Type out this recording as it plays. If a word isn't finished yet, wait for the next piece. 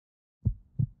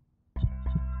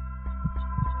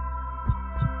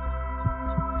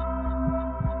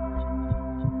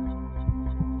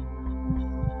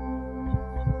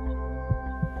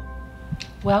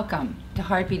Welcome to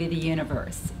Heartbeat of the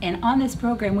Universe. And on this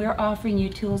program, we're offering you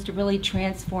tools to really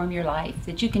transform your life,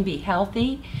 that you can be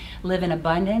healthy, live in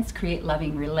abundance, create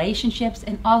loving relationships,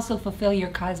 and also fulfill your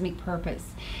cosmic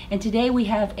purpose. And today we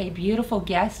have a beautiful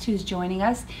guest who's joining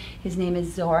us. His name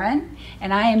is Zoran,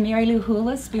 and I am Mary Lou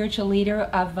Houllis, spiritual leader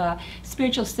of a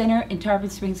spiritual center in Tarpon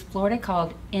Springs, Florida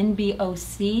called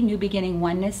NBOC, New Beginning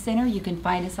Oneness Center. You can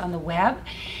find us on the web.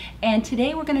 And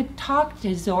today we're going to talk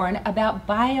to Zoran about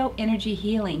bioenergy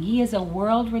healing. He is a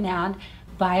world-renowned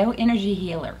bioenergy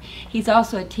healer. He's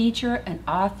also a teacher, an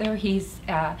author. He's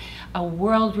a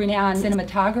world-renowned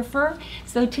cinematographer.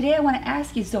 So today I want to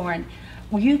ask you, Zoran,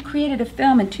 you created a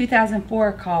film in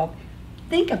 2004 called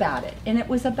Think About It, and it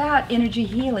was about energy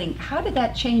healing. How did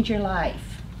that change your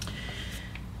life?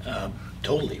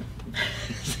 Totally.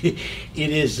 It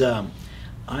is,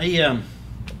 I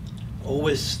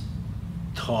always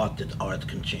thought that art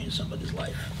can change somebody's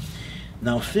life.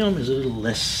 Now, film is a little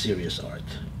less serious art,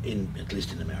 at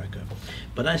least in America.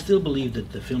 But I still believe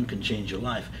that the film can change your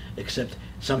life, except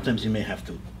sometimes you may have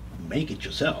to make it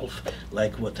yourself,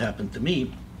 like what happened to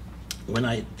me when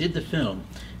I did the film,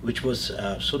 which was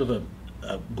sort of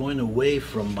a going away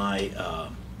from my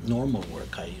normal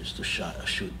work. I used to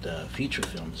shoot feature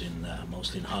films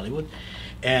mostly in Hollywood.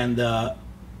 And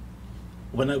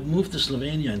when I moved to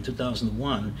Slovenia in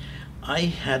 2001, I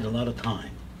had a lot of time.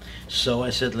 So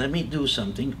I said, let me do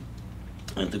something.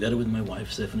 And together with my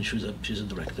wife, Stephanie, she's a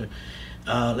director,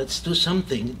 let's do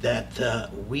something that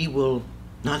we will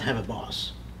not have a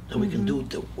boss, that we can do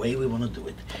it the way we want to do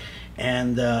it.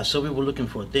 And so we were looking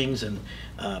for things and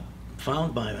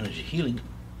found bioenergy healing.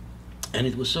 And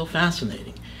it was so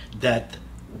fascinating that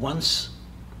once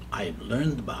I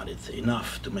learned about it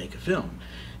enough to make a film,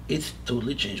 it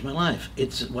totally changed my life.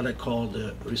 It's what I call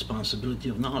the responsibility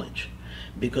of knowledge.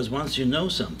 Because once you know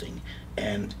something,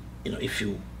 and if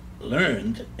you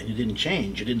learned and you didn't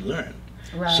change, you didn't learn.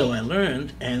 Right. So I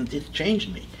learned and it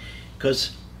changed me.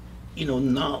 Because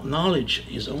knowledge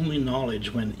is only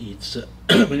knowledge when it's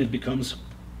when it becomes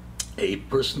a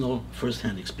personal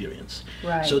first-hand experience.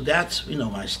 Right. So that's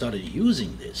I started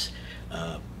using this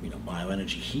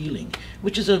bioenergy healing,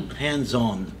 which is a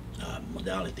hands-on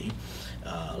modality.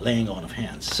 Laying on of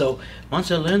hands. So once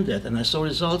I learned that and I saw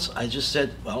results, I just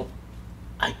said, well,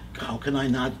 how can I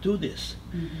not do this?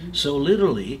 So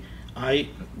literally,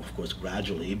 of course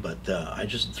gradually, but I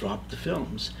just dropped the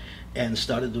films and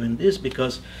started doing this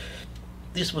because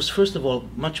this was, first of all,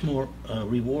 much more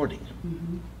rewarding.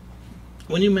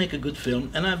 When you make a good film,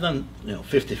 and I've done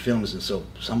 50 films, and so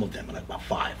some of them, like about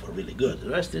 5, are really good. The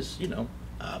rest is,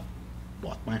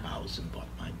 bought my house and bought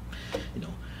my,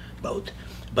 boat.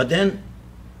 But then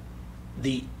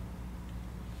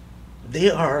they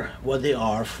are what they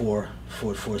are for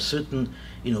a certain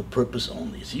purpose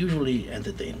only. It's usually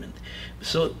entertainment.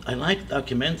 So I like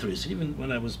documentaries. Even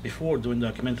when I was before doing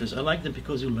documentaries, I like them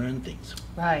because you learn things.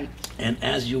 Right. And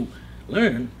as you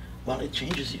learn, well, it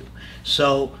changes you.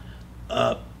 So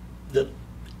the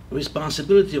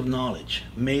responsibility of knowledge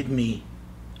made me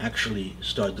actually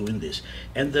start doing this.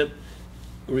 And the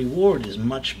reward is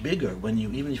much bigger when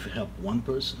even if you help one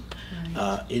person.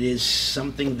 Right. It is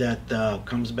something that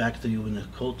comes back to you in a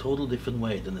total different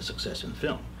way than a success in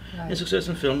film. Right. In success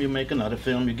in film, you make another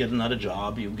film, you get another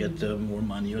job, you get more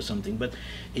money or something, but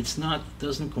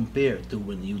doesn't compare to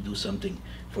when you do something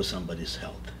for somebody's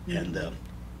health and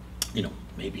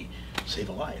maybe save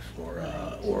a life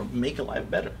or make a life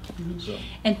better. So.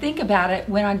 And Think About It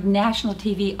went on national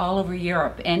TV all over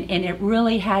Europe, and it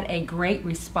really had a great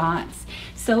response.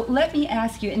 So let me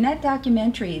ask you, in that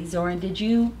documentary, Zoran, did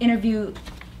you interview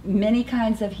many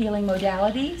kinds of healing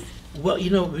modalities? Well,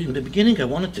 in the beginning I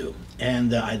wanted to,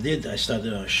 and I did. I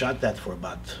shot that for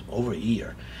about over a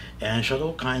year, and I shot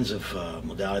all kinds of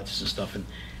modalities and stuff. And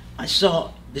I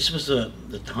saw this was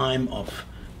the time of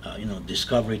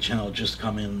Discovery Channel just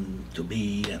coming to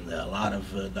be, and a lot of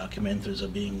documentaries are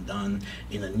being done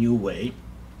in a new way,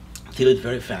 till it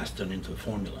very fast turned into a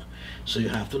formula. So you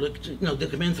have to look,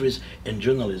 documentaries and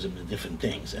journalism are different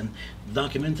things, and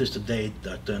documentaries today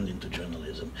are turned into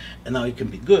journalism. And now it can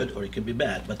be good or it can be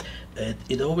bad, but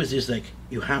it always is like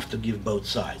you have to give both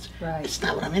sides. Right. It's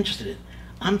not what I'm interested in.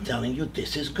 I'm telling you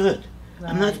this is good.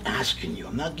 Right. I'm not asking you,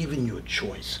 I'm not giving you a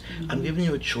choice. I'm giving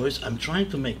you a choice. I'm trying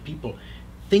to make people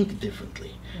think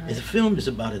differently. Right. The film is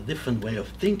about a different way of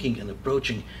thinking and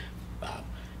approaching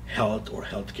health or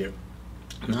healthcare,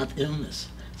 not illness.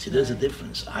 See, there's a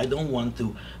difference. I don't want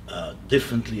to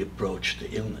differently approach the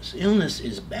illness. Illness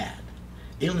is bad.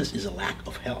 Illness is a lack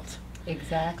of health.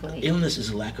 Exactly. Illness is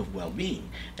a lack of well-being,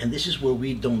 and this is where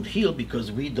we don't heal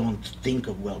because we don't think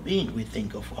of well-being. We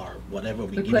think of our whatever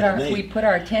we give it a name. We put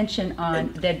our attention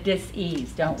on the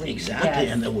dis-ease, don't we? Exactly,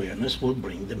 Yes. and awareness will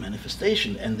bring the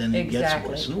manifestation, and then it gets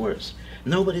worse and worse.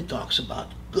 Nobody talks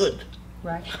about good.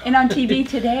 Right. And on TV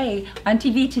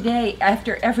today,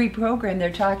 after every program,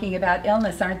 they're talking about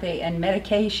illness, aren't they, and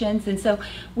medications. And so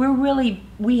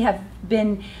we have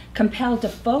been compelled to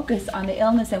focus on the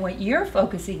illness, and what you're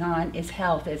focusing on is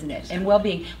health, isn't it? And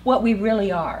well-being, what we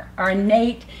really are. Our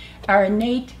innate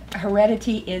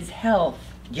heredity is health.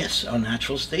 Yes, our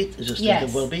natural state is a state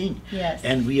of well-being. Yes.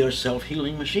 And we are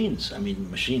self-healing machines. I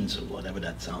mean, machines, or whatever,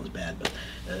 that sounds bad, but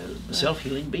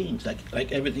self-healing beings,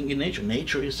 like everything in nature.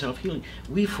 Nature is self-healing.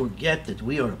 We forget that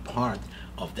we are a part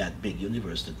of that big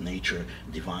universe, that nature,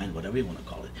 divine, whatever you want to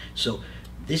call it. So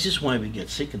this is why we get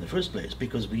sick in the first place,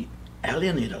 because we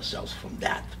alienate ourselves from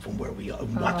that, from where we are,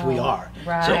 what we are.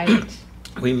 Right.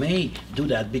 So we may do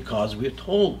that because we're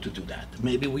told to do that.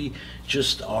 Maybe we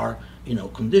just are,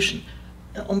 conditioned.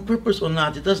 On purpose or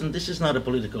not, this is not a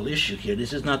political issue here.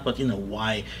 This is not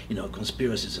why,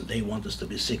 conspiracies and they want us to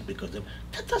be sick because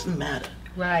that doesn't matter.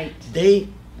 Right.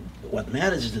 What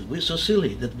matters is that we're so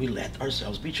silly that we let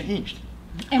ourselves be changed.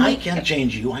 And I can't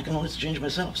change you, I can always change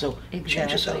myself. So Exactly.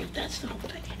 change yourself, that's the whole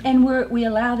thing. And we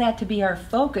allow that to be our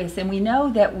focus, and we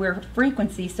know that we're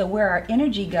frequency, so where our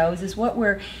energy goes is what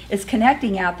is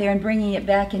connecting out there and bringing it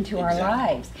back into our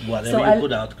lives. Whatever so you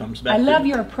put out comes back. I love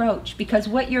your approach, because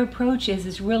what your approach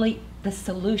is really the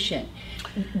solution.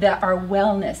 Our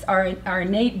wellness, our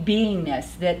innate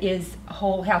beingness that is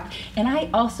whole health. And I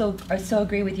also so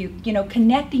agree with you,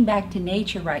 connecting back to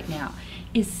nature right now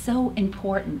is so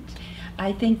important.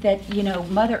 I think that,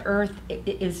 Mother Earth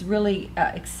is really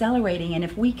accelerating, and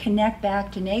if we connect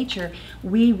back to nature,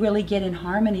 we really get in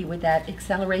harmony with that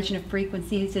acceleration of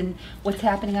frequencies and what's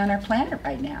happening on our planet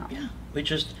right now. Yeah, we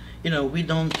just, we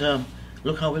don't,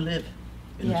 look how we live.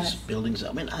 Yes. Just buildings.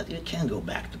 I mean, you can't go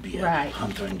back to be a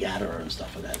hunter and gatherer and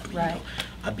stuff like that. I mean,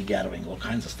 I'd be gathering all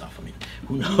kinds of stuff. I mean,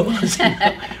 who knows?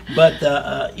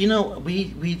 But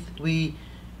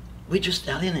we just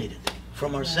alienated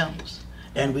from ourselves.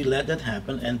 And we let that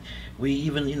happen, and we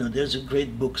even, there's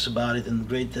great books about it, and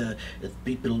great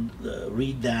people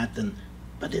read that,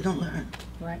 but they don't learn.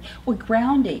 Right. Well,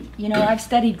 grounding. I've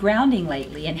studied grounding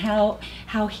lately, and how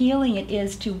healing it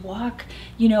is to walk,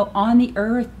 on the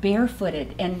earth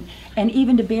barefooted, and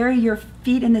even to bury your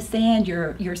feet in the sand,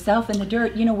 yourself in the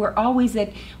dirt.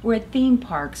 We're at theme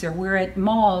parks, or we're at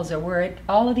malls, or we're at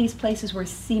all of these places where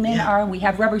seamen are, and we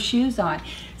have rubber shoes on.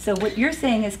 So what you're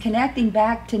saying is connecting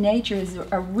back to nature is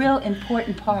a real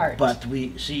important part. But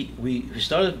we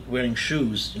started wearing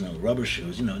shoes, rubber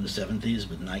shoes, in the 70s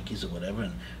with Nikes or whatever,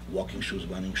 and walking shoes,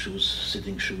 running shoes,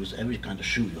 sitting shoes, every kind of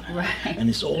shoe you have. Right. And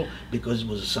it's all because it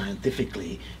was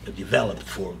scientifically developed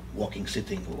for walking,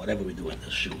 sitting, or whatever we do in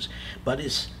those shoes. But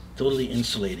it's totally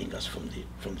insulating us from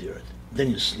the earth.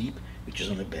 Then you sleep, which is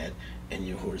on a bed, and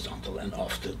you're horizontal and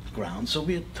off the ground. So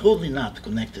we're totally not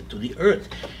connected to the earth.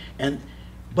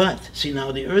 But see,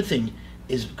 now the earthing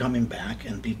is coming back,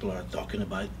 and people are talking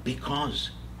about it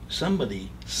because somebody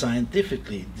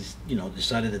scientifically,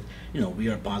 decided that we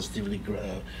are positively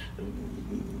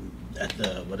at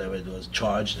the whatever it was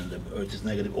charged, and the earth is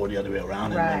negative, or the other way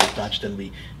around. And when we touch, then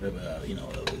we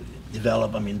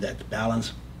develop. That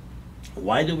balance.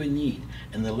 Why do we need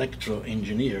an electro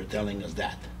engineer telling us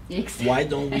that? Exactly. Why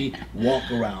don't we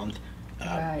walk around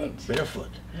barefoot?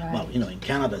 Right. Well, in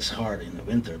Canada it's hard in the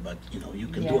winter, but you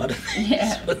can do other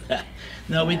things with that.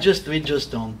 No, we just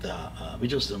don't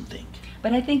think.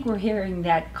 But I think we're hearing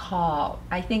that call.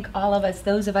 I think all of us,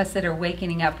 those of us that are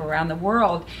waking up around the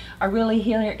world, are really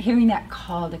hearing that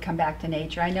call to come back to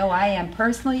nature. I know I am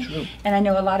personally, and I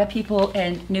know a lot of people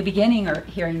in New Beginning are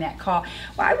hearing that call.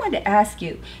 Well, I wanted to ask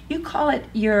you, you call it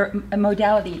your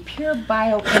modality, pure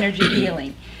bioenergy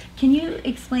healing. Can you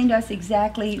explain to us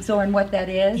exactly, Zoran, what that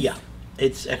is? Yeah,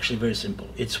 it's actually very simple.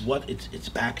 It's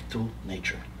back to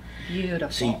nature. Beautiful.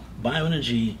 See,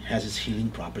 bioenergy has its healing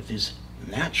properties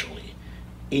naturally.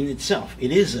 In itself,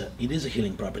 it is a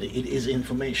healing property. It is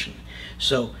information.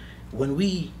 So when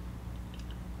we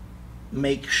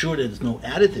make sure that there's no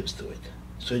additives to it,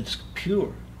 so it's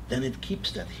pure, then it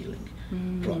keeps that healing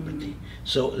property.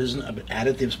 So there's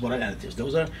additives. What are additives?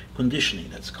 Those are conditioning.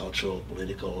 That's cultural,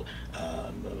 political,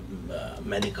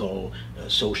 medical,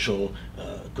 social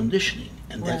conditioning,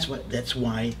 and that's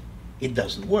why it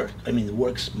doesn't work. It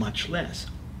works much less.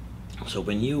 So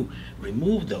when you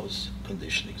remove those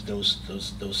conditionings,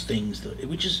 those things,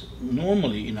 which is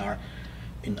normally in our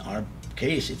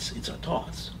case, it's our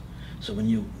thoughts. So when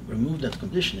you remove that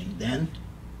conditioning, then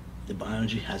the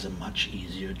bioenergy has a much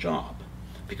easier job,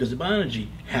 because the bioenergy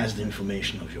has the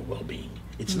information of your well-being.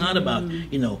 It's not about,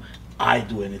 you know, I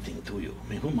do anything to you. I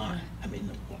mean, who am I? I mean,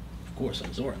 well, of course,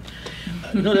 I'm Zoran.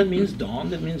 You know, that means dawn,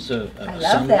 that means I love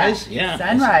sunrise. that. Yeah.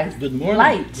 Sunrise. Good morning.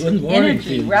 Light. Good morning.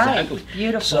 Energy, to you. right. Exactly.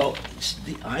 Beautiful. So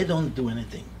I don't do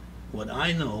anything. What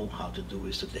I know how to do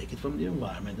is to take it from the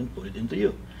environment and put it into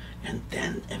you. And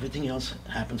then everything else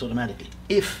happens automatically.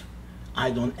 If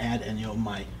I don't add any of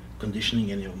my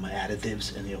conditioning, any of my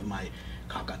additives, any of my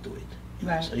caca to it.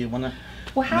 Right. So you want to.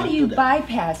 Well, how do you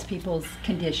bypass people's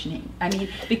conditioning? I mean,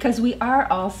 because we are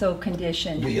also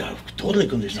conditioned. We are totally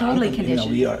conditioned. Totally You know,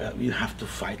 conditioned. we are. You have to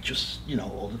fight just, you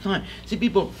know, all the time. See,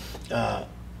 people.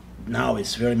 Now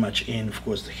it's very much in. Of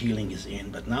course, the healing is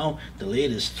in. But now the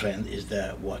latest trend is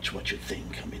the watch what you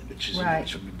think. I mean, which is Right.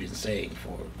 what we've been saying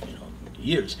for, you know,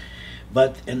 years.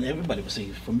 But and everybody was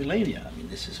saying for millennia. I mean,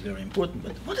 this is very important.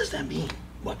 But what does that mean?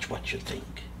 Watch what you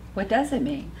think. What does it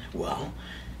mean? Well,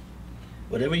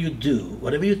 whatever you do,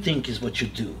 whatever you think is what you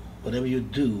do. Whatever you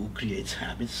do creates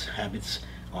habits. Habits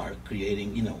are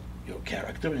creating, you know, your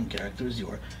character, and character is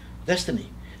your destiny.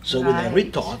 So with every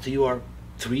Right. thought, you are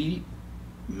 3,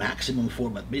 maximum 4,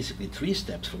 but basically 3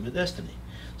 steps from your destiny.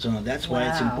 So now that's why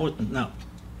it's Wow. important. Now,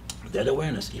 that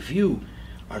awareness, if you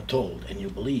are told and you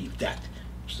believe that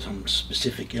some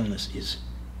specific illness is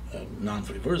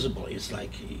non-reversible, it's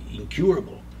like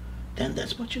incurable, then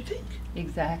that's what you think.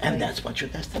 Exactly. And that's what your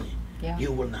destiny. Yeah.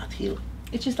 You will not heal.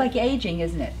 It's just like aging,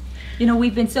 isn't it? You know,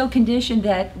 we've been so conditioned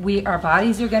that our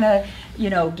bodies are going to, you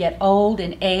know, get old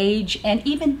and age, and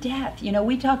even death. You know,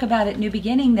 we talk about at New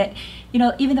Beginning that, you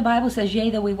know, even the Bible says, yea,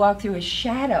 though we walk through a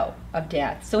shadow of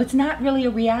death. So it's not really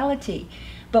a reality.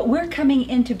 But we're coming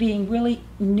into being really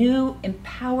new,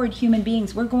 empowered human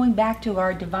beings. We're going back to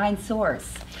our divine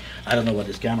source. I don't know what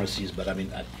this camera sees, but I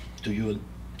mean, do you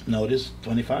notice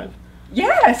 25?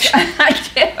 Yes, I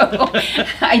do.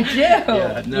 I do.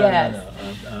 Yeah, yes.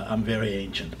 no. I'm very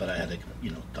ancient, but I had a,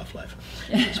 you know, tough life.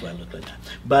 That's why I look like that.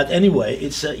 But anyway,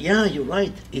 it's yeah, you're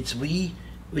right. It's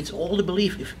all the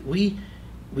belief. If we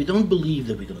don't believe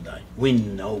that we're gonna die, we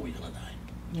know we're gonna die.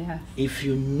 Yes. If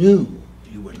you knew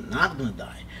you were not gonna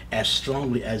die as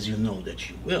strongly as you know that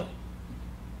you will,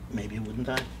 maybe you wouldn't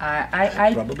die.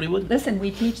 I probably wouldn't. Listen,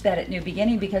 we teach that at New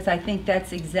Beginning because I think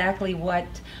that's exactly what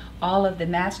all of the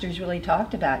masters really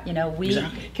talked about. You know, we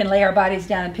Exactly. can lay our bodies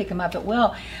down and pick them up at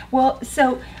will. Well,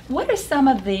 so what are some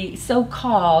of the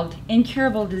so-called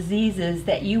incurable diseases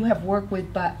that you have worked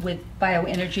with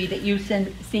bioenergy that you've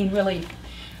seen really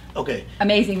Okay.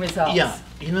 amazing results? Yeah,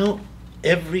 you know,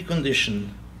 every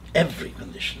condition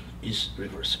is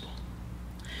reversible.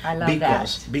 I love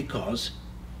that. Because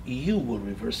you will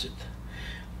reverse it.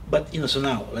 But, you know, so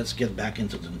now let's get back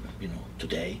into the, you know,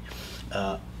 today.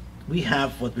 We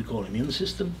have what we call immune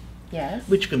system, Yes.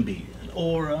 which can be an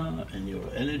aura and your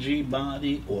energy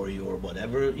body or your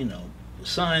whatever, you know.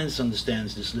 Science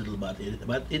understands this little, but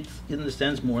it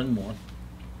understands more and more.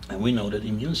 And we know that the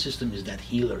immune system is that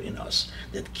healer in us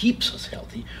that keeps us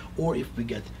healthy, or if we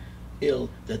get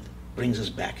ill, that brings us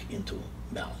back into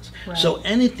balance. Right. So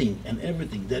anything and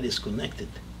everything that is connected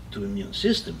to immune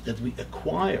system that we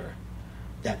acquire,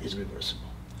 that is reversible.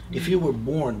 If you were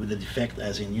born with a defect,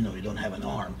 as in, you know, you don't have an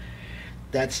arm,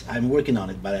 I'm working on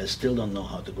it, but I still don't know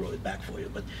how to grow it back for you.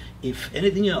 But if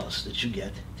anything else that you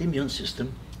get, the immune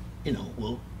system, you know,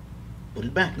 will put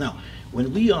it back. Now,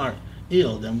 when we are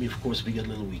ill, then of course we get a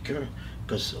little weaker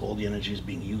because all the energy is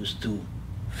being used to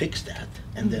fix that,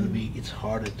 and then it's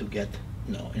harder to get,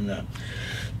 you know,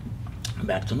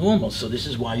 back to normal. So this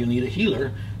is why you need a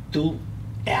healer to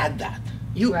add that.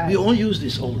 Right. We all use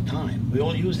this all the time. We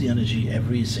all use the energy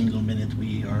every single minute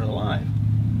we are alive.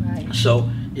 Right. So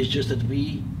it's just that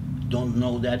we don't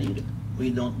know that either.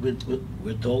 We're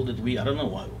told that I don't know,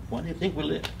 why do you think we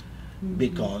live?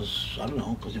 Because, I don't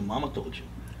know, because your mama told you.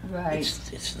 Right.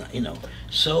 It's not, you know.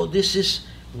 So this is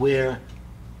where,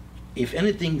 if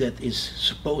anything that is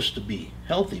supposed to be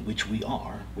healthy, which we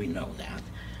are, we know that,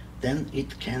 then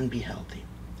it can be healthy.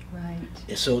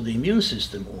 Right. So the immune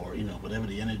system, or, you know, whatever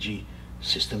the energy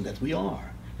system that we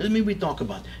are, doesn't mean we talk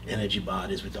about energy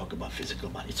bodies, we talk about physical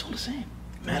bodies, it's all the same.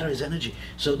 Matter is energy.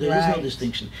 So there is no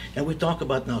distinction. And we talk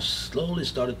about now, slowly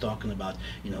started talking about,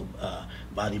 you know,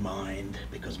 body mind,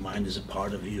 because mind is a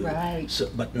part of you. Right. So,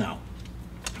 but now,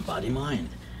 body mind.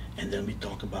 And then we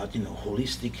talk about, you know,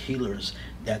 holistic healers,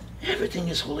 that everything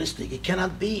is holistic. It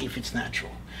cannot be if it's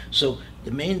natural. So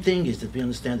the main thing is that we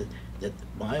understand that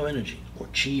bioenergy, or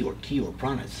chi, or ki, or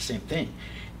prana, it's the same thing,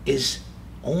 is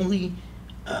only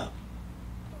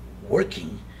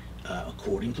working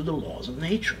according to the laws of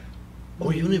nature.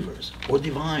 or universe, or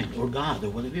divine, or God, or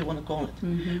whatever you want to call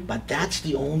it. But that's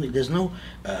the only, there's no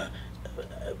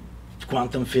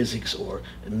quantum physics or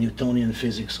Newtonian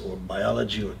physics or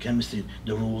biology or chemistry,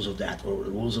 the rules of that, or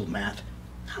the rules of math.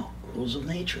 No, rules of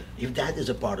nature. If that is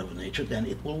a part of nature, then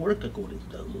it will work according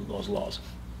to those laws.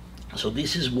 So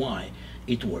this is why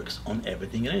it works on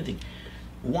everything and anything.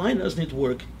 Why doesn't it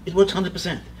work? It works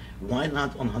 100%. Why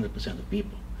not on 100% of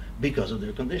people? Because of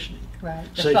their conditioning. Right,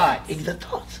 the so thoughts. It's the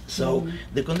thoughts. So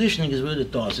the conditioning is really the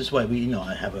thoughts. That's why we,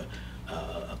 I have a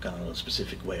kind of a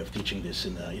specific way of teaching this.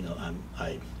 And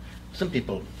some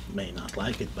people may not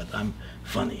like it, but I'm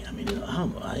funny. I mean,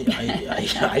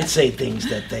 I say things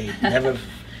that they never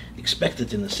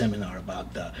expected in a seminar about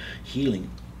healing.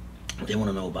 They want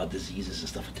to know about diseases and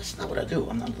stuff. That's not what I do.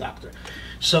 I'm not a doctor.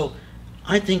 So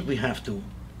I think we have to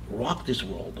rock this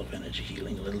world of energy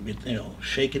healing a little bit,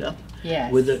 shake it up.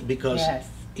 Yes. Because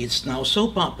it's now so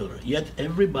popular, yet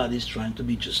everybody's trying to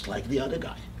be just like the other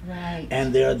guy. Right.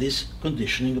 And there are this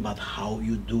conditioning about how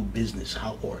you do business,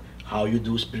 how you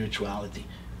do spirituality.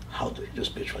 How do you do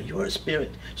spirituality? You're a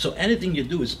spirit. So anything you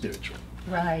do is spiritual.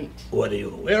 Right. Whether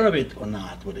you're aware of it or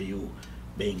not, whether you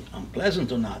being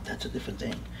unpleasant or not, that's a different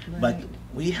thing. Right. But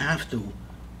we have to,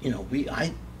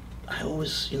 I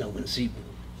always, when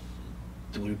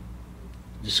to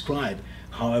describe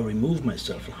how I remove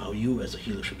myself and how you as a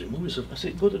healer should remove yourself, I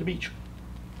say, go to the beach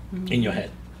in your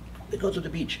head. They go to the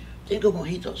beach. Think of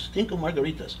mojitos. Think of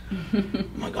margaritas.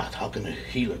 My God, how can a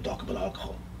healer talk about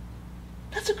alcohol?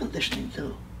 That's a conditioning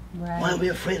too. Right. Why are we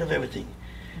afraid of everything?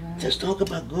 Right. Let's talk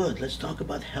about good. Let's talk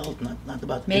about health, not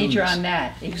about Major illness. on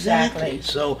that, exactly.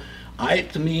 So,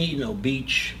 to me,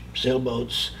 beach,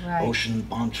 sailboats, Right. ocean,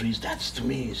 palm trees. That's to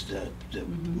me is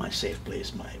my safe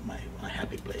place, my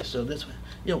happy place. So that's why,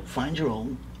 find your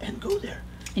own and go there.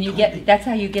 And you Don't be- that's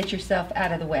how you get yourself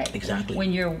out of the way. Exactly.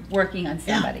 When you're working on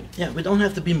somebody. Yeah, we don't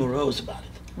have to be morose about it.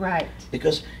 Right.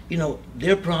 Because,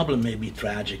 their problem may be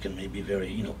tragic and may be very,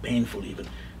 painful even,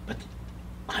 but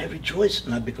I rejoice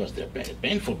not because they're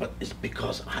painful, but it's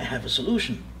because I have a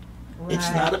solution. Right.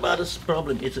 It's not about a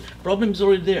problem. It's a problem is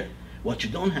already there. What you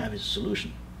don't have is a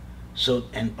solution. So,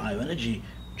 and bioenergy,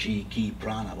 chi, ki,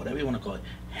 prana, whatever you want to call it,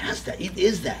 has that. It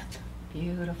is that.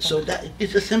 Beautiful. So that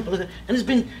it's as simple as that. And it's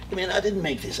been, I didn't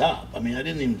make this up. I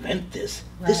didn't invent this.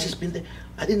 This Right. has been there.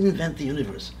 I didn't invent the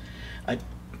universe.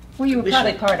 Well, you were wish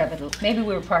probably I- part of it. Maybe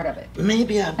we were part of it.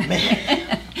 Maybe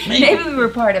Maybe we were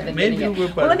part of it. Maybe Benny. we were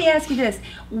part Well, of let me ask you this.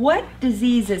 What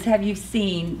diseases have you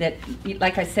seen that,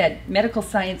 like I said, medical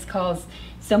science calls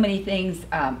so many things,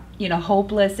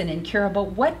 hopeless and incurable?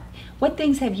 What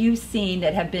things have you seen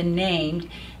that have been named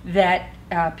that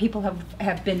people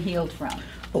have been healed from?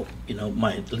 Oh,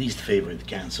 my least favorite,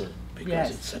 cancer, because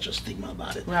Yes. it's such a stigma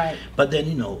about it. Right. But then,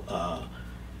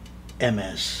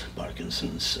 MS,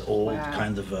 Parkinson's, all Wow.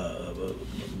 kind of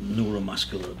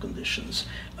neuromuscular conditions.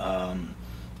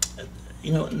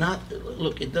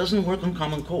 Look, it doesn't work on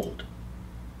common cold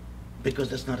because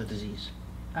that's not a disease.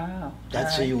 Oh.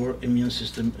 That's all right. your immune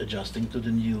system adjusting to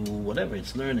the new whatever.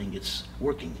 It's learning, it's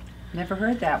working. Never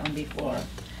heard that one before.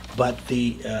 But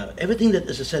the everything that,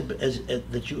 as I said,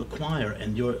 that you acquire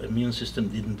and your immune system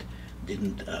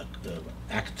didn't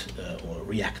act or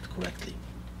react correctly.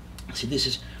 See, this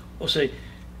is, or say,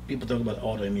 people talk about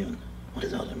autoimmune. What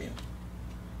is autoimmune?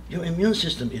 Your immune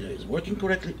system either is working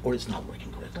correctly or it's not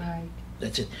working correctly. Right.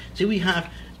 That's it. See, we have,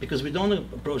 because we don't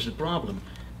approach the problem,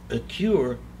 a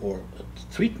cure or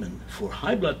a treatment for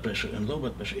high blood pressure and low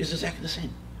blood pressure is exactly the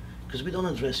same. Because we don't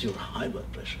address your high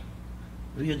blood pressure.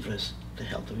 We address the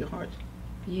health of your heart.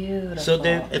 Beautiful. So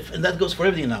there, and that goes for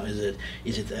everything now. Is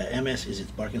it MS? Is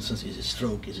it Parkinson's? Is it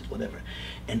stroke? Is it whatever?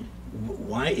 And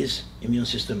why is immune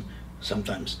system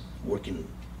sometimes working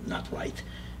not right?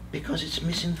 Because it's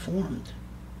misinformed.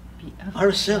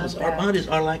 Our cells, our bodies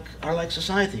are like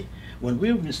society. When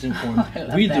we're misinformed,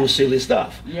 we do silly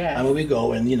stuff. Yes. I mean, we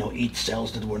go and eat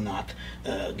cells that were not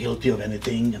guilty of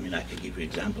anything. I mean, I could give you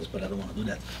examples, but I don't want to do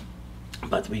that.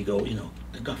 But we go,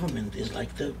 the government is like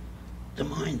the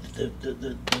mind.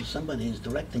 Somebody is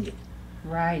directing it.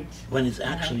 Right. When it's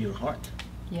actually your heart.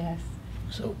 Yes.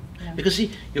 So, Yeah. because see,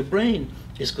 your brain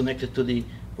is connected to the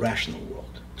rational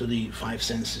world, to the five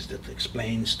senses that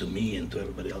explains to me and to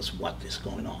everybody else what is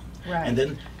going on. Right. And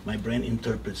then my brain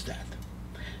interprets that.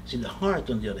 See, the heart,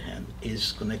 on the other hand,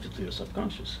 is connected to your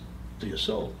subconscious, to your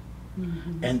soul.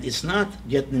 Mm-hmm. And it's not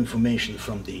getting information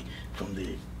from the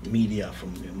media,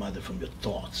 from your mother, from your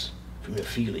thoughts, from your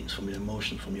feelings, from your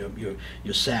emotion, from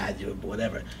your sad, your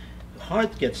whatever. The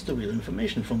heart gets the real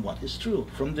information from what is true,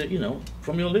 from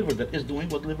from your liver that is doing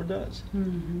what liver does.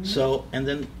 Mm-hmm. So, and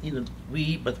then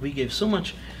we gave so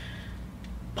much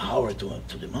power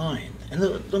to the mind. And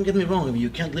don't get me wrong, I mean, you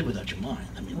can't live without your mind.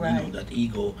 I mean, you know, that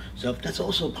ego self, that's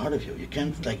also a part of you. You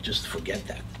can't like just forget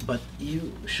that. But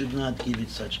you should not give it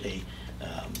such a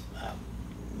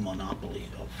monopoly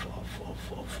of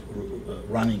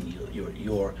running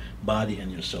your body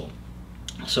and your soul.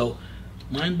 So,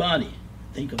 mind, body,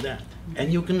 think of that.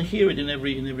 And you can hear it in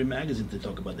every magazine they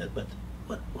talk about that. But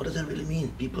what does that really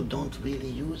mean? People don't really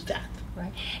use that.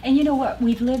 Right. And you know what?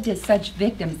 We've lived as such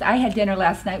victims. I had dinner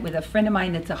last night with a friend of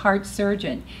mine that's a heart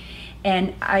surgeon.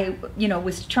 And I,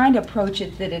 was trying to approach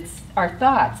it that it's our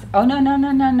thoughts. Oh,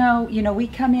 no. We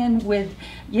come in with,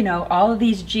 all of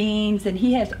these genes, and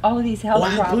he has all of these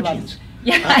health problems.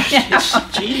 Yeah,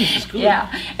 genes is good. Yeah,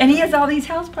 and he has all these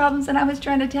health problems, and I was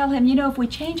trying to tell him, if we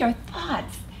change our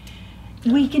thoughts,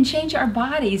 we can change our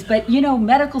bodies. But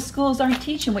medical schools aren't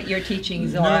teaching what you're teaching,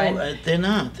 Zoran. No, they're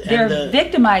not. They're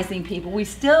victimizing people. We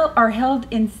still are held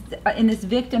in this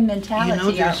victim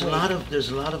mentality. There's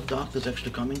a lot of doctors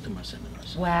actually coming to my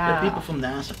seminars. Wow. There are people from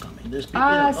NASA coming. There's people.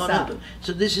 Awesome.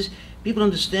 So people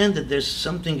understand that there's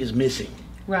something is missing.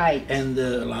 Right. And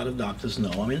a lot of doctors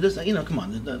know. I mean, come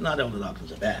on, not all the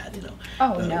doctors are bad,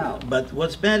 Oh, no. But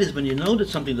what's bad is when you know that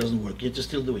something doesn't work, you're just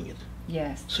still doing it.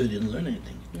 Yes. So you didn't learn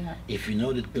anything. Yeah. If you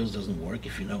know that pills doesn't work,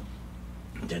 if you know,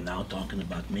 they're now talking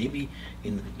about maybe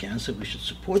in cancer we should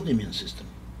support the immune system.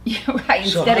 Yeah, right.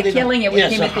 Instead of killing it with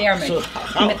chemotherapy. So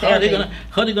how are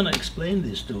they gonna explain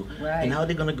this to? Right. And how are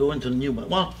they gonna go into new?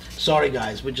 Well, sorry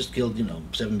guys, we just killed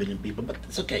 7 billion people, but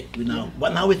it's okay.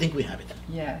 But now we think we have it.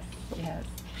 Yes. Yes.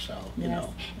 So yes.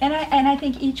 And I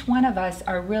think each one of us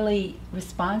are really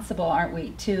responsible, aren't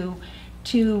we,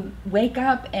 to wake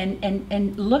up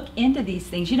and look into these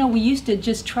things. We used to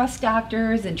just trust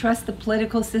doctors and trust the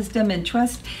political system and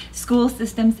trust school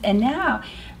systems, and now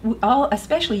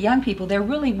especially young people, they're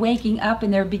really waking up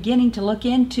and they're beginning to look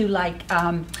into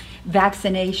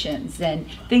vaccinations and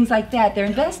things like that. They're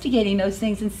investigating those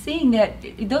things and seeing that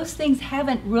those things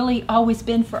haven't really always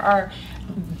been for our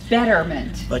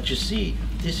betterment. But you see,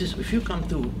 if you come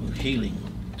to healing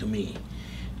to me,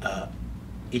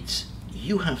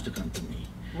 you have to come to me.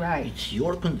 Right. It's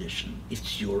your condition.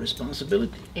 It's your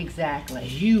responsibility. Exactly.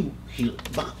 You heal.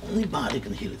 Only body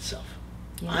can heal itself.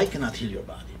 Yes. I cannot heal your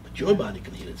body, but your body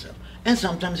can heal itself. And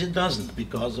sometimes it doesn't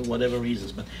because of whatever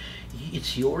reasons. But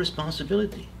it's your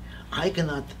responsibility. I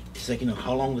cannot. It's like,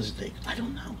 how long does it take? I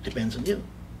don't know. Depends on you.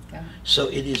 Yeah. So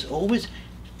it is always.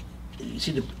 You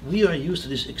see, we are used to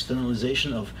this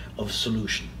externalization of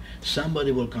solution.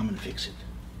 Somebody will come and fix it.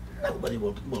 Nobody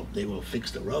will. Well, they will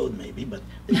fix the road maybe, but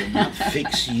they will not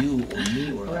fix you or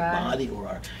me or our body or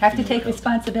our. Have to take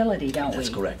responsibility, don't we? That's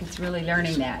correct. It's really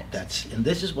learning that. And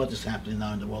this is what is happening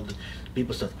now in the world. That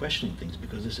people start questioning things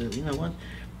because they say, you know what,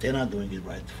 they're not doing it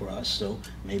right for us, so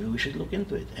maybe we should look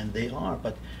into it. And they are,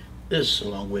 but there's a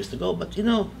long ways to go. But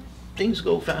things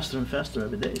go faster and faster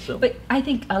every day. So. But I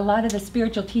think a lot of the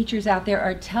spiritual teachers out there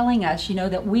are telling us,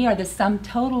 that we are the sum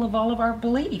total of all of our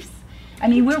beliefs. I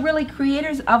mean, we're really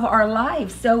creators of our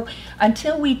lives. So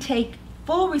until we take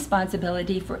full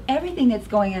responsibility for everything that's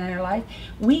going on in our life,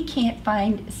 we can't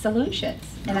find solutions.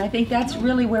 And I think that's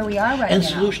really where we are right now. And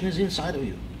solution is inside of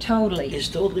you. Totally. It's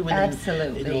totally within.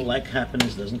 Absolutely. Like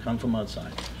happiness doesn't come from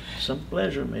outside. Some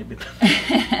pleasure, maybe.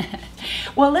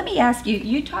 Well, let me ask you.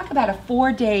 You talk about a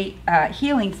 4-day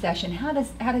healing session. How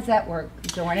does that work,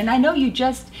 Zoran? And I know you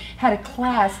just had a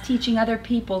class teaching other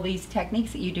people these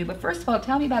techniques that you do. But first of all,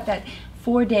 tell me about that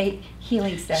 4-day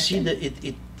healing session.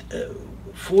 See,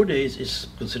 4 days is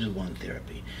considered one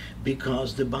therapy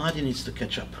because the body needs to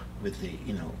catch up with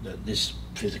this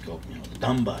physical, the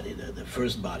dumb body, the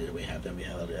first body that we have. Then we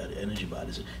have the energy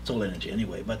bodies. It's all energy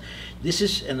anyway. But this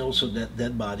is, and also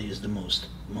that body is the most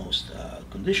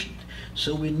conditioned.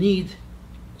 So we need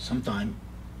some time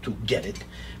to get it.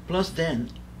 Plus,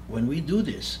 then when we do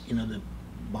this, the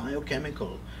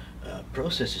biochemical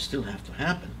processes still have to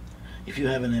happen. If you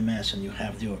have an MS and you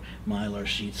have your myelin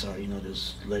sheets or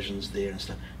there's lesions there and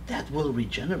stuff, that will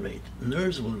regenerate.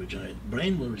 Nerves will regenerate,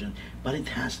 brain will regenerate, but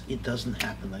it doesn't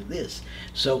happen like this.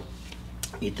 So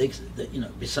it takes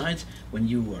besides when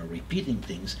you are repeating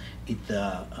things, you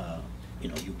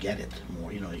get it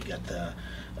more. You get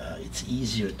it's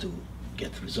easier to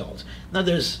get results. Now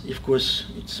there's, of course,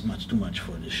 it's much too much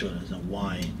for the show. There's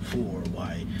why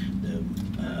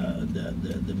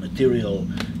the material.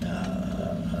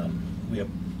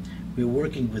 We're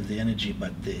working with the energy,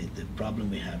 but the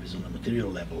problem we have is on the material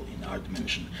level in our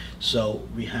dimension. So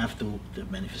we have the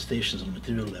manifestations on the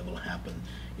material level happen,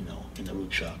 in the root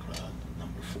chakra,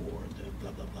 number 4, the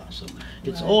blah blah blah. So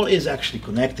it's all is actually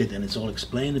connected and it's all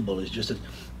explainable. It's just that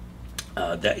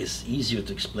that is easier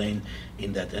to explain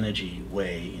in that energy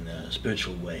way, in a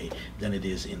spiritual way, than it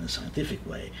is in a scientific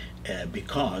way,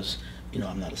 because, you know,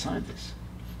 I'm not a scientist,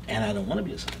 and I don't want to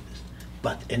be a scientist,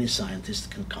 but any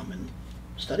scientist can come and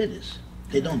study this.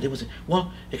 They don't. They will say,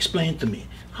 well, explain to me,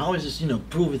 how is this, you know,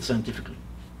 prove it scientifically.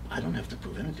 I don't have to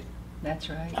prove anything. That's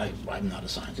right. I'm not a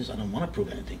scientist. I don't want to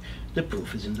prove anything. The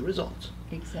proof is in the results.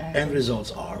 Exactly. And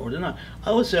results are, or they're not.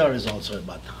 I would say our results are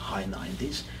about high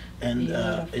 90s. And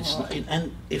it's not,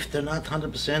 and if they're not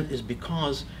 100%, it's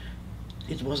because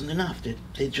it wasn't enough.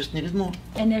 They just needed more.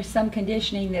 And there's some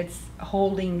conditioning that's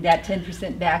holding that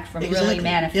 10% back from really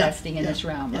manifesting in this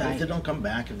realm, right? If they don't come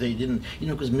back, if they didn't, you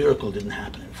know, because miracle didn't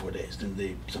happen in 4 days, then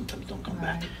they sometimes don't come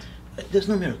back. There's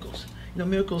no miracles. You know,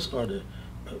 miracles are the,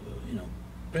 you know,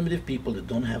 primitive people that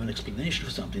don't have an explanation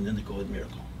for something, then they call it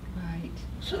miracle. Right.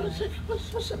 So it's like,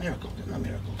 what's a miracle? There's no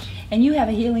miracles. And you have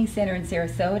a healing center in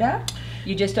Sarasota.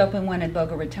 You just opened one in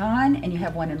Boca Raton, and you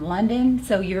have one in London.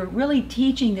 So you're really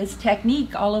teaching this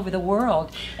technique all over the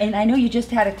world. And I know you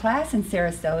just had a class in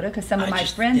Sarasota because some of my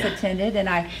friends attended, and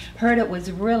I heard it was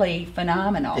really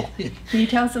phenomenal. Can you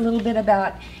tell us a little bit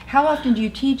about how often do you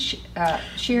teach,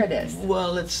 share this?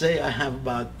 Well, let's say I have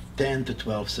about 10 to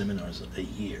 12 seminars a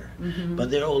year, but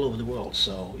they're all over the world.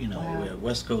 So, you know, we're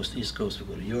West Coast, East Coast, we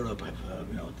go to Europe. I have,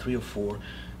 you know, 3 or 4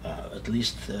 at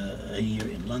least a year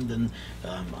in London.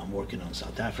 I'm working on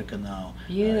South Africa now.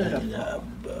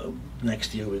 Beautiful.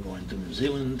 Next year we're going to New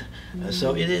Zealand.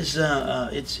 So it is,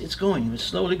 it's going, it's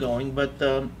slowly going, but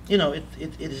you know, it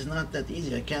is not that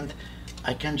easy. I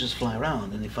can't just fly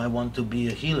around, and if I want to be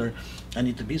a healer, I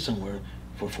need to be somewhere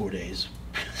for 4 days.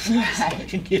 So I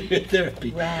can give you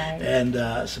therapy. Right. And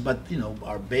but you know,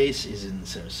 our base is in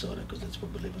Sarasota because that's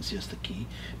where we live in Siesta Key,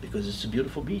 because it's a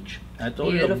beautiful beach. I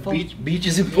told you, beach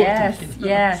is important. Yes, you know?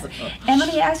 Yes. So. And let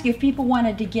me ask you, if people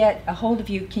wanted to get a hold of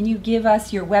you, can you give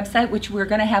us your website, which we're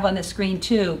going to have on the screen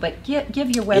too? But give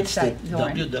your website. It's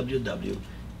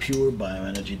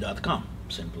www.purebioenergy.com.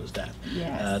 Simple as that.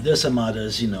 Yes. There's some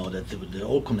others, you know, that they're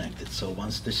all connected. So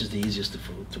this is the easiest to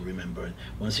remember.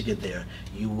 Once you get there,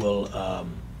 you will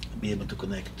be able to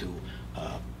connect to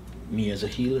me as a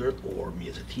healer or me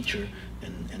as a teacher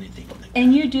and anything like that.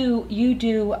 And you do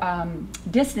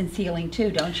distance healing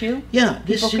too, don't you? Yeah,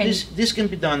 this can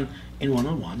be done in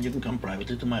one-on-one. You can come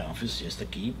privately to my office, Siesta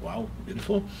Key. Wow,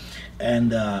 beautiful.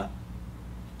 And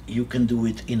you can do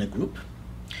it in a group.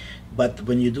 But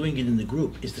when you're doing it in the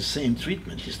group, it's the same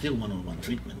treatment. It's still one-on-one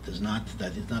treatment. It's not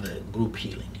a group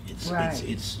healing.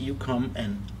 It's you come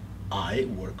and I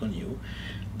work on you,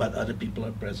 but other people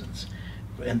are present.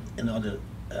 And other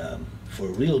for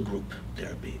real group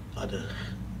therapy, other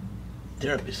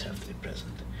therapists have to be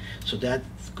present. So that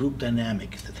group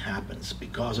dynamic that happens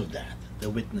because of that, the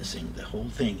witnessing, the whole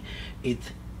thing,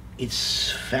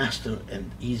 it's faster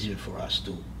and easier for us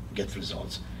to get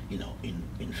results, you know,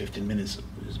 in 15 minutes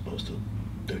as opposed to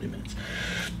 30 minutes.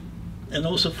 And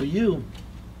also for you,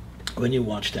 when you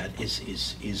watch that,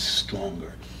 is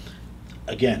stronger.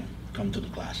 Again, come to the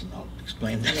class and I'll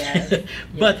explain that. Yes.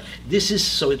 But this is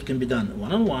so it can be done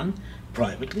one-on-one,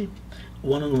 privately,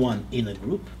 one-on-one in a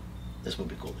group. That's what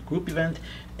we call the group event,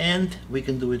 and we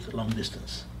can do it long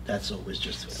distance. That's always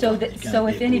just so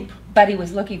if anybody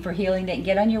was looking for healing, they can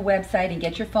get on your website and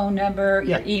get your phone number,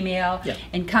 your email,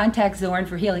 and contact Zoran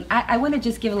for healing. I want to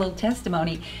just give a little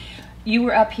testimony. You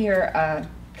were up here a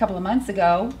couple of months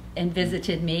ago and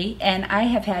visited me, and I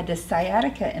have had this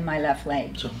sciatica in my left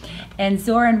leg. And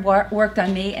Zoran worked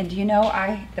on me, and do you know,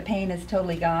 the pain is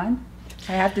totally gone.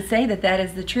 I have to say that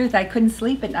is the truth. I couldn't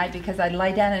sleep at night because I'd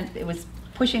lie down and it was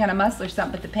pushing on a muscle or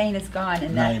something, but the pain is gone.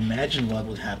 And now imagine what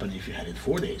would happen if you had it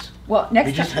 4 days. Well,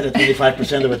 we just had a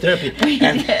 25% of a therapy.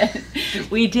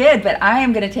 We did, but I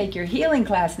am going to take your healing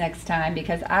class next time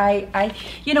because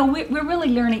you know, we're really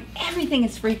learning. Everything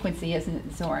is frequency, isn't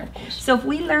it, Zoran? So if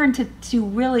we learn to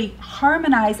really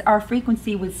harmonize our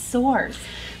frequency with Source.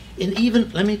 And even,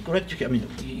 let me correct you. I mean,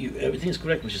 everything is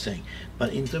correct what you're saying,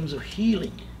 but in terms of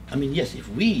healing, I mean, yes, if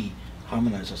we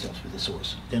harmonize ourselves with the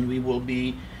Source, then we will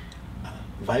be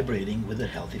vibrating with a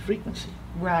healthy frequency.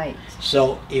 Right.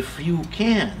 So if you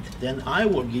can't, then I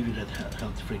will give you that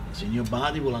healthy frequency, and your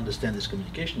body will understand this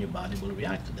communication. Your body will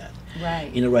react to that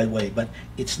in the right way. But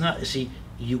it's not. See,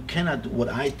 you cannot. What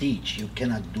I teach, you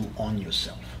cannot do on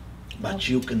yourself, but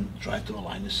you can try to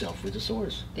align yourself with the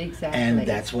Source. Exactly. And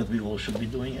that's what we all should be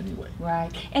doing anyway.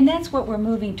 Right. And that's what we're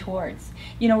moving towards.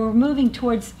 You know, we're moving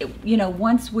towards. You know,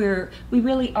 once we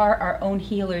really are our own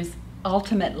healers.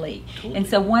 Ultimately. Totally. And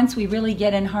so once we really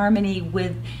get in harmony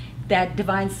with that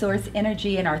divine source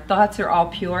energy and our thoughts are all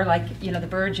pure, like, you know, the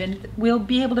Virgin, we'll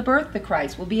be able to birth the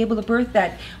Christ. We'll be able to birth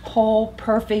that whole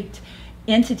perfect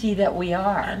entity that we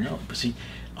are. I know, but see,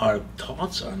 our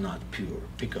thoughts are not pure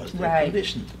because they're Right.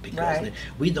 conditioned. Because Right.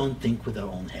 we don't think with our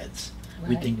own heads.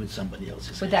 We Right. think with somebody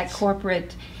else's With heads. that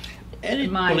corporate Any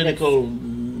mind political,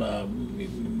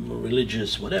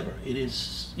 religious, whatever. It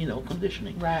is,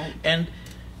 conditioning. Right. And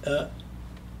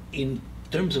in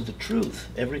terms of the truth,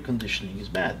 every conditioning is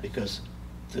bad because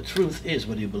the truth is,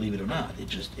 whether you believe it or not, it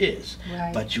just is.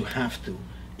 Right. But you have to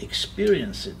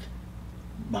experience it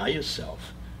by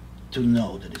yourself to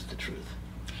know that it's the truth.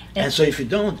 And so if you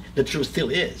don't, the truth still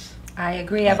is. I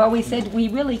agree. I've always said we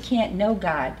really can't know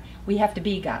God. We have to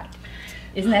be God.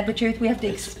 Isn't that the truth? We have to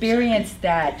experience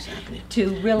that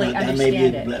to really Now,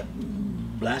 understand that may be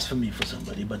it. blasphemy for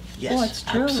somebody, but yes, Oh, it's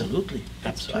true. absolutely.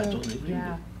 That's I true. totally agree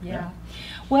Yeah, with you. yeah.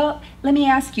 Well, let me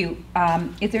ask you,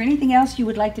 is there anything else you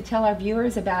would like to tell our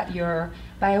viewers about your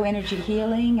bioenergy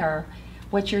healing or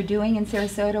what you're doing in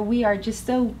Sarasota? We are just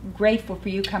so grateful for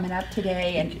you coming up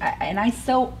today, and I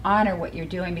so honor what you're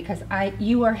doing because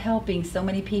you are helping so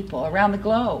many people around the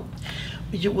globe.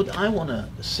 What I want to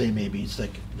say, maybe it's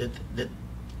like that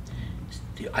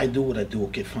I do what I do.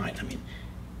 Okay, fine. I mean,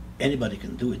 anybody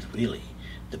can do it, really.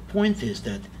 The point is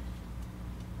that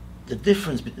the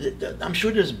difference. I'm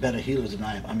sure there's better healers than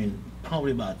I am. I mean,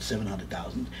 probably about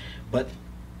 700,000, but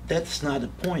that's not the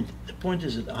point. The point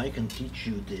is that I can teach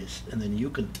you this, and then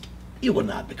you will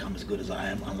not become as good as I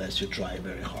am unless you try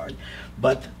very hard.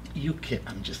 But you can.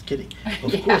 I'm just kidding.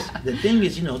 Of course, the thing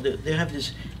is, they have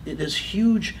there's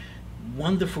huge,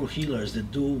 wonderful healers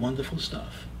that do wonderful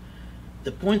stuff.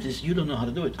 The point is, you don't know how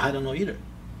to do it. I don't know either.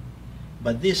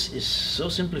 But this is so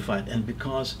simplified, and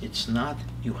because it's not,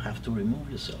 you have to remove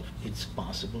yourself. It's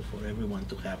possible for everyone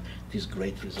to have these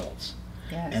great results.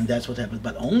 Yes. And that's what happens,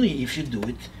 but only if you do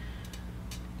it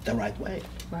the right way.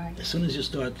 Right. As soon as you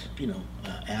start,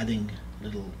 adding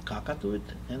little caca to it,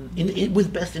 and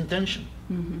with best intention,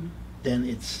 then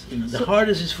it's, the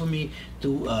hardest is for me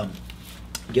to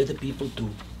get the people to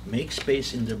make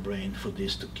space in their brain for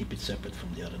this, to keep it separate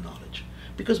from the other knowledge.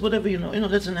 Because whatever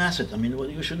that's an asset. I mean,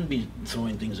 you shouldn't be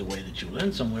throwing things away that you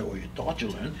learned somewhere or you thought you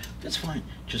learned. That's fine.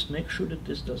 Just make sure that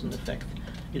this doesn't affect,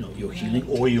 your healing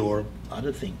or your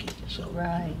other thinking. So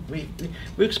Right.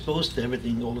 we're exposed to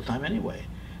everything all the time anyway.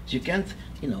 So you can't,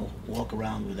 walk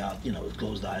around without, with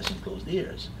closed eyes and closed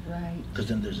ears. Right. Because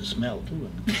then there's a smell too.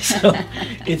 So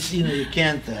it's, you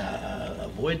can't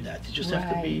avoid that. You just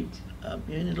have to be,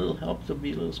 you need a little help to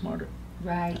be a little smarter.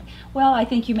 Right. Well, I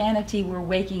think humanity, we're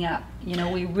waking up.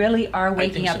 We really are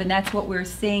waking up, so. and that's what we're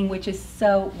seeing, which is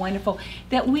so wonderful.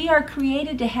 That we are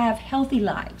created to have healthy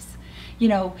lives,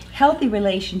 healthy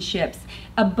relationships,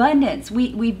 abundance.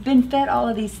 We've been fed all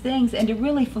of these things, and to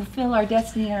really fulfill our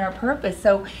destiny and our purpose.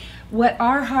 So what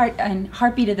our heart and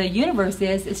heartbeat of the universe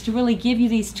is to really give you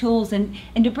these tools and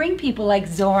to bring people like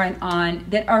Zoran on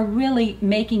that are really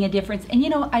making a difference. And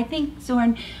I think,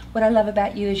 Zoran, what I love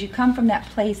about you is you come from that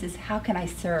place is, how can I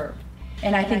serve?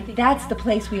 And I think that's the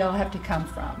place we all have to come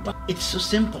from. It's so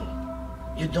simple.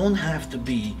 You don't have to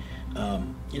be,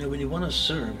 when you want to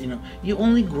serve, you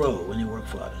only grow when you work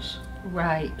for others.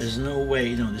 Right. There's no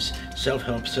way, this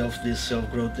self-help,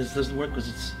 self-growth, this doesn't work because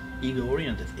it's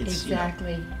ego-oriented. It's,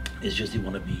 Exactly. It's just you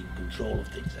want to be in control of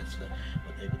things. That's what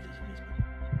egotism is.